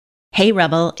Hey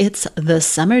Rebel, it's the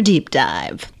Summer Deep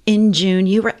Dive. In June,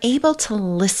 you were able to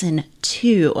listen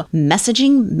to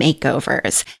Messaging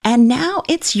Makeovers, and now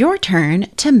it's your turn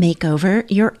to make over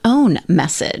your own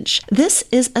message. This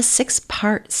is a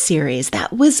 6-part series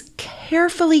that was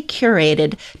carefully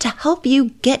curated to help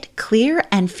you get clear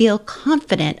and feel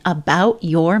confident about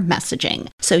your messaging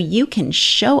so you can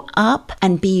show up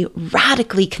and be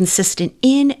radically consistent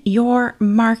in your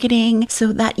marketing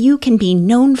so that you can be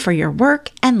known for your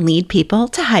work and lead people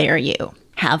to hire you.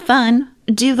 Have fun.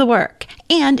 Do the work.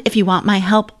 And if you want my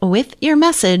help with your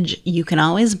message, you can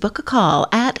always book a call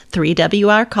at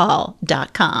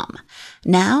 3wrcall.com.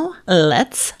 Now,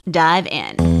 let's dive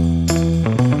in.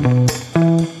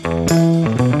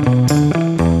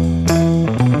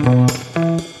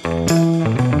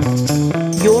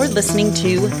 You're listening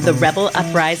to the Rebel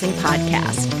Uprising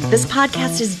podcast. This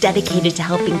podcast is dedicated to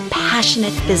helping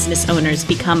passionate business owners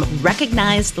become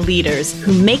recognized leaders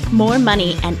who make more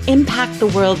money and impact the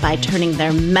world by turning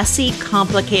their messy,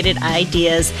 complicated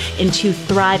ideas into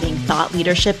thriving thought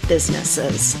leadership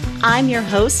businesses. I'm your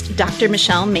host, Dr.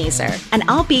 Michelle Mazur, and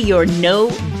I'll be your no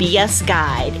BS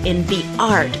guide in the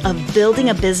art of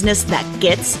building a business that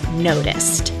gets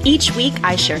noticed. Each week,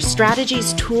 I share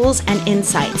strategies, tools, and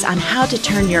insights on how to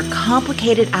turn your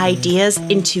complicated ideas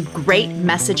into great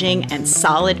messaging and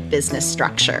solid business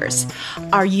structures.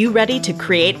 Are you ready to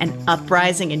create an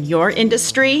uprising in your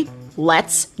industry?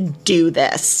 Let's do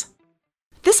this.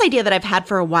 This idea that I've had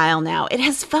for a while now, it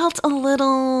has felt a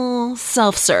little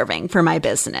self-serving for my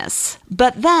business.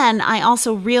 But then I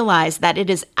also realized that it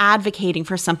is advocating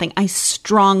for something I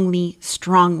strongly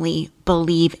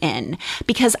believe in,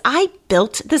 because I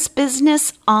built this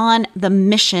business on the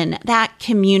mission that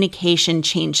communication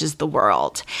changes the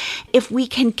world. If we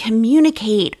can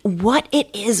communicate what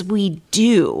it is we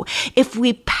do, if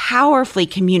we powerfully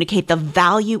communicate the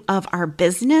value of our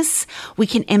business, we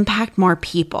can impact more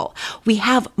people. We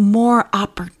have more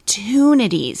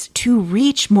opportunities to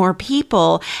reach more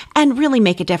people and really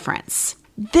make a difference.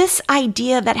 This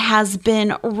idea that has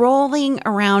been rolling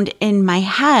around in my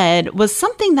head was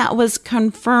something that was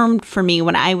confirmed for me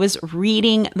when I was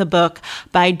reading the book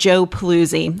by Joe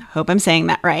Pulizzi. Hope I'm saying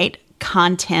that right.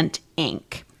 Content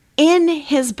Inc. In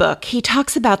his book, he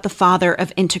talks about the father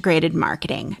of integrated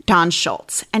marketing, Don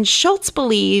Schultz. And Schultz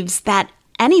believes that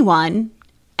anyone,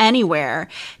 anywhere,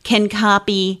 can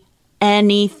copy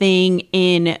anything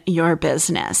in your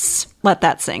business. Let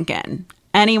that sink in.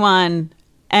 Anyone,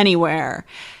 anywhere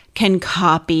can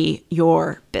copy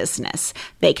your business.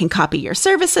 They can copy your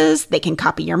services. They can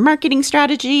copy your marketing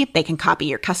strategy. They can copy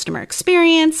your customer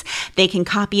experience. They can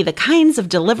copy the kinds of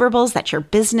deliverables that your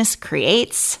business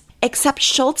creates. Except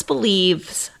Schultz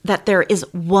believes that there is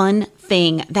one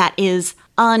thing that is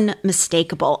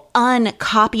unmistakable,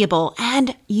 uncopyable,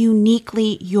 and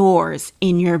uniquely yours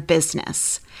in your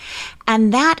business.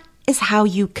 And that is how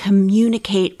you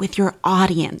communicate with your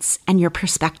audience and your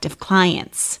prospective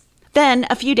clients. Then,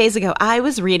 a few days ago, I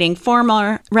was reading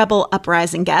former Rebel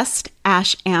Uprising guest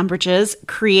Ash Ambridge's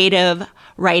creative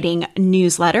writing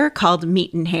newsletter called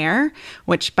Meat and Hair,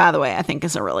 which, by the way, I think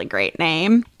is a really great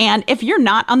name. And if you're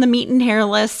not on the Meat and Hair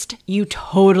list, you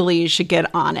totally should get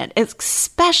on it,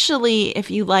 especially if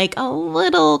you like a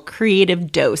little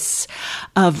creative dose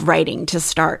of writing to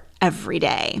start every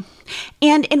day.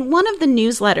 And in one of the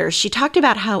newsletters, she talked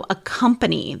about how a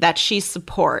company that she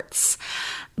supports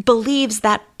believes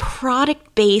that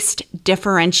product-based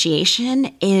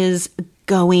differentiation is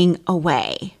going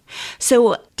away.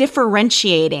 So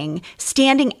differentiating,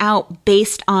 standing out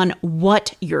based on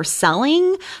what you're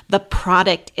selling, the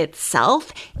product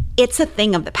itself, it's a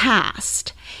thing of the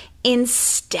past.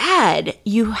 Instead,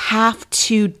 you have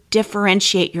to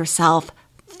differentiate yourself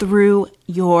through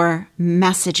your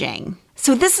messaging.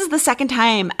 So this is the second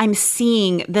time I'm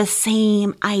seeing the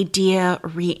same idea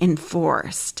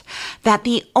reinforced, that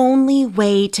the only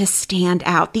way to stand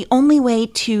out, the only way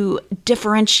to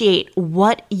differentiate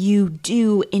what you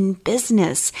do in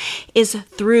business is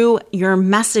through your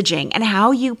messaging and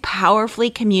how you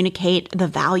powerfully communicate the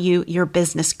value your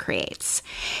business creates.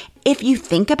 If you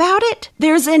think about it,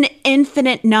 there's an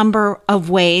infinite number of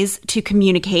ways to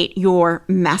communicate your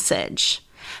message.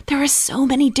 There are so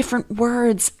many different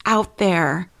words out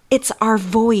there. It's our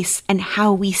voice and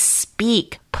how we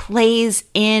speak plays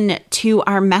into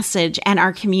our message and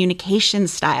our communication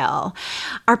style.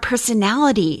 Our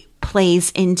personality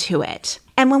plays into it.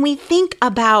 And when we think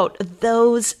about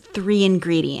those three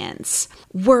ingredients,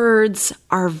 words,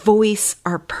 our voice,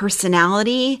 our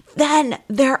personality, then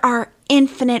there are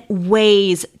infinite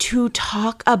ways to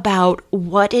talk about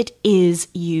what it is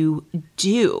you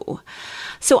do.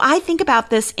 So I think about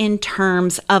this in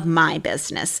terms of my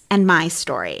business and my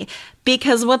story,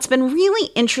 because what's been really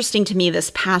interesting to me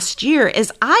this past year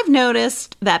is I've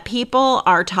noticed that people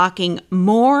are talking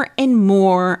more and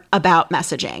more about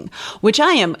messaging, which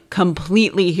I am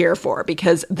completely here for,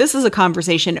 because this is a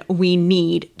conversation we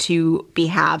need to be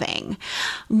having.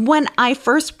 When I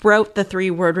first wrote the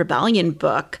 3-Word Rebellion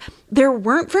book, there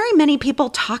weren't very many people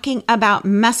talking about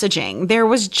messaging. There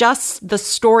was just the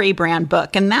Story Brand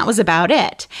book, and that was about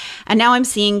it. And now I'm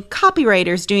seeing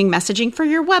copywriters doing messaging for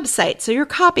your website so your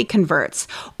copy converts,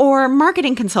 or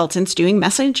marketing consultants doing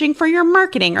messaging for your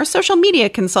marketing, or social media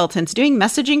consultants doing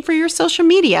messaging for your social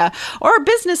media, or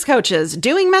business coaches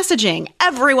doing messaging.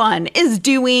 Everyone is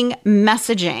doing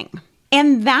messaging.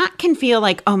 And that can feel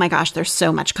like, oh my gosh, there's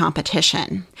so much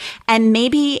competition. And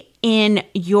maybe in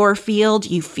your field,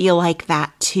 you feel like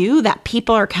that too, that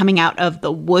people are coming out of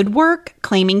the woodwork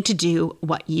claiming to do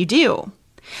what you do.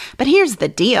 But here's the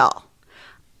deal.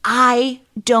 I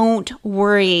don't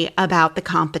worry about the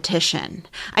competition.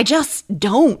 I just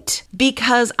don't,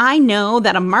 because I know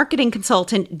that a marketing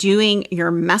consultant doing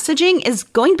your messaging is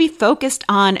going to be focused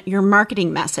on your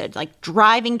marketing message, like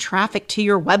driving traffic to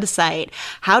your website.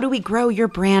 How do we grow your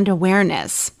brand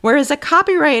awareness? Whereas a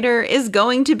copywriter is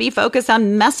going to be focused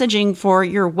on messaging for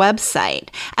your website.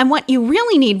 And what you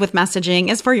really need with messaging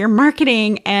is for your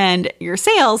marketing and your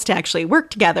sales to actually work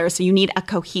together. So you need a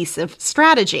cohesive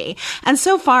strategy. And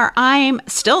so far, I'm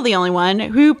still the only one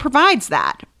who provides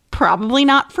that. Probably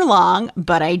not for long,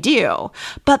 but I do.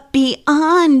 But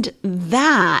beyond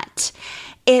that,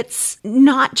 it's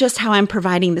not just how I'm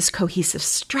providing this cohesive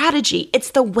strategy.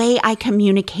 It's the way I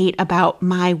communicate about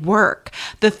my work,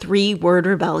 the 3-Word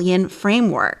Rebellion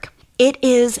framework. It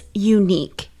is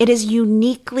unique. It is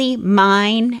uniquely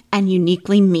mine and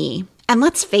uniquely me. And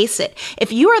let's face it,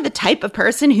 if you are the type of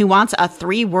person who wants a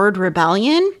 3-word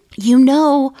rebellion, you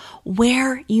know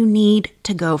where you need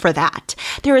to go for that.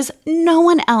 There is no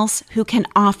one else who can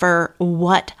offer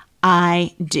what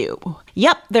I do.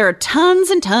 Yep, there are tons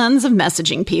and tons of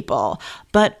messaging people,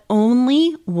 but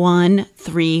only one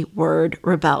 3-word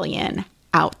rebellion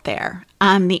out there.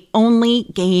 I'm the only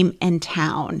game in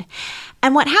town.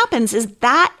 And what happens is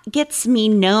that gets me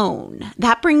known.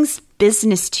 That brings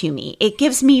business to me. It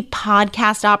gives me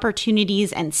podcast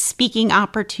opportunities and speaking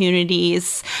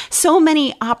opportunities, so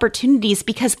many opportunities,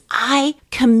 because I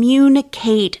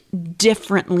communicate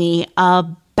differently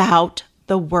about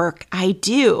the work I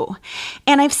do.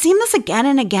 And I've seen this again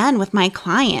and again with my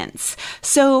clients.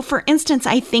 So for instance,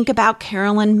 I think about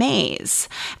Carolyn Mays,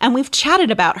 and we've chatted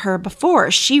about her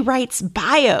before. She writes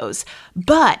bios,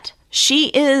 but she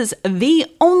is the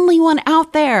only one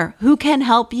out there who can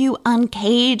help you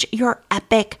uncage your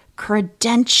epic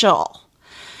credential.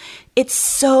 It's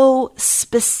so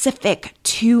specific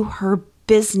to her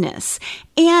business,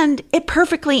 and it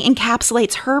perfectly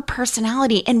encapsulates her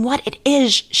personality and what it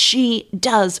is she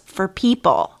does for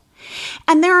people.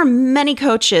 And there are many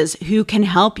coaches who can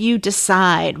help you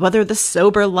decide whether the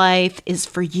sober life is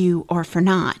for you or for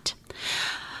not.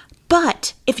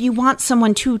 But if you want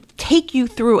someone to take you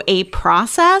through a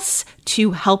process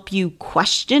to help you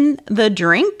question the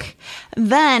drink,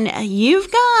 then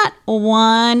you've got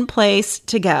one place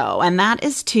to go, and that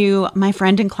is to my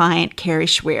friend and client, Carrie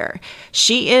Schweer.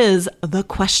 She is the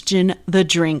Question the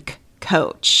Drink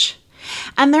coach.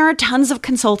 And there are tons of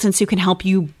consultants who can help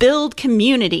you build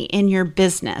community in your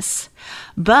business.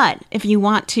 But if you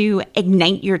want to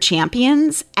ignite your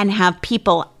champions and have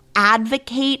people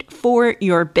advocate for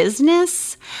your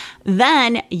business,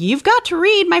 then you've got to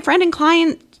read my friend and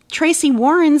client Tracy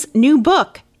Warren's new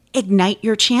book, Ignite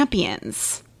Your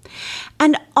Champions.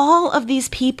 And all of these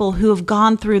people who have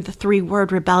gone through the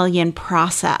 3-word rebellion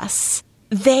process,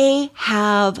 they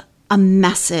have a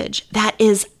message that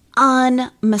is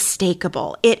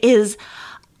unmistakable. It is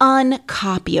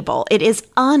uncopyable. It is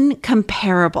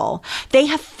uncomparable. They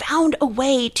have found a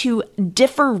way to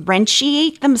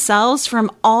differentiate themselves from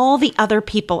all the other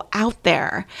people out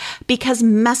there, because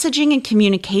messaging and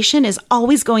communication is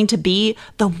always going to be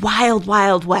the wild,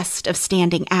 wild west of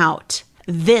standing out.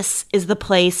 This is the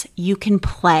place you can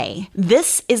play.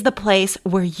 This is the place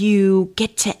where you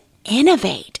get to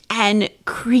innovate and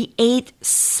create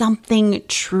something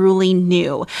truly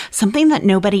new, something that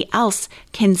nobody else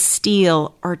can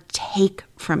steal or take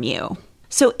from you.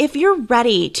 So if you're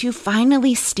ready to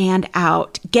finally stand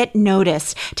out, get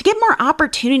noticed, to get more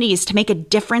opportunities to make a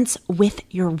difference with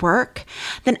your work,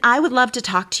 then I would love to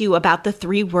talk to you about the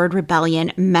 3-Word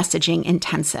Rebellion Messaging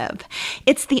Intensive.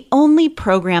 It's the only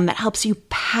program that helps you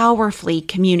powerfully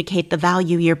communicate the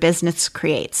value your business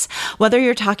creates, whether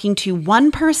you're talking to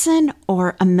one person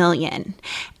or a million.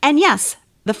 And yes,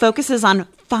 the focus is on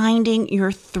finding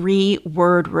your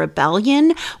 3-word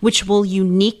rebellion, which will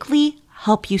uniquely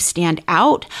help you stand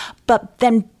out. But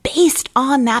then based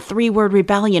on that 3-word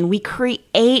rebellion, we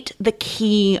create the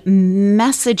key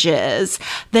messages,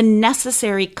 the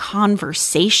necessary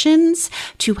conversations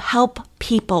to help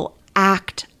people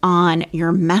act on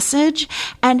your message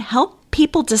and help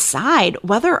people decide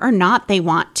whether or not they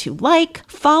want to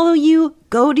follow you,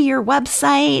 go to your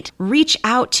website, reach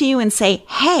out to you and say,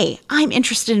 hey, I'm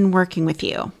interested in working with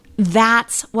you.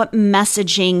 That's what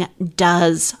messaging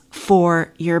does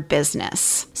for your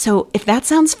business. So if that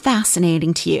sounds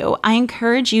fascinating to you, I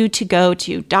encourage you to go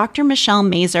to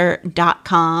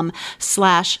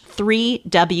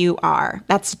drmichellemazur.com/3WR.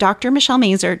 That's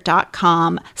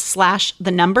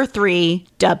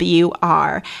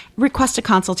drmichellemazur.com/3WR. Request a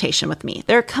consultation with me.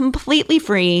 They're completely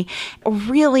free.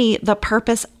 Really, the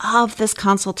purpose of this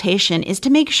consultation is to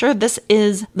make sure this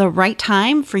is the right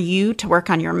time for you to work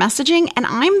on your messaging, and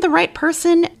I'm the right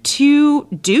person to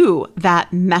do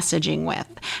that messaging with.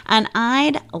 And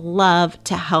I'd love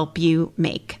to help you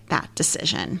make that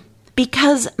decision.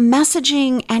 Because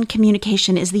messaging and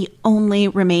communication is the only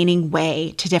remaining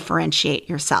way to differentiate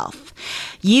yourself.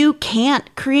 You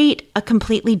can't create a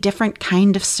completely different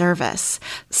kind of service.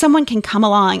 Someone can come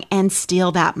along and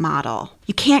steal that model.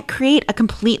 You can't create a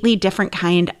completely different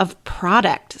kind of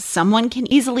product. Someone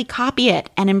can easily copy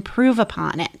it and improve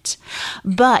upon it.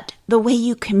 But the way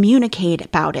you communicate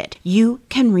about it, you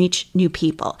can reach new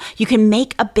people. You can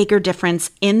make a bigger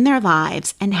difference in their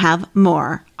lives and have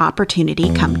more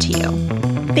opportunity come to you.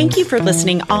 Thank you for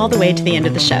listening all the way to the end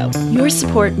of the show. Your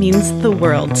support means the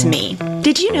world to me.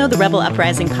 Did you know the Rebel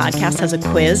Uprising podcast has a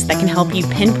quiz that can help you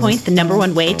pinpoint the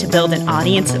 #1 way to build an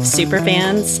audience of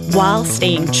superfans while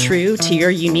staying true to your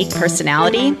unique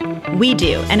personality? We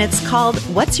do, and it's called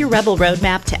What's Your Rebel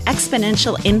Roadmap to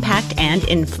Exponential Impact and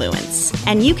Influence?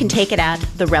 And you can take it at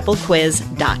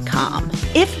therebelquiz.com.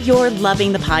 If you're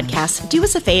loving the podcast, do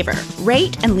us a favor,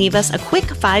 rate and leave us a quick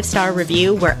 5-star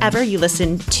review wherever you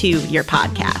listen to your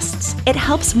podcasts. It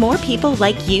helps more people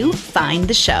like you find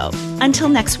the show. Until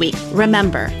next week,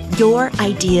 remember, your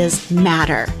ideas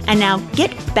matter. And now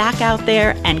get back out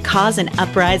there and cause an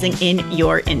uprising in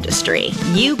your industry.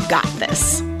 You got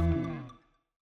this.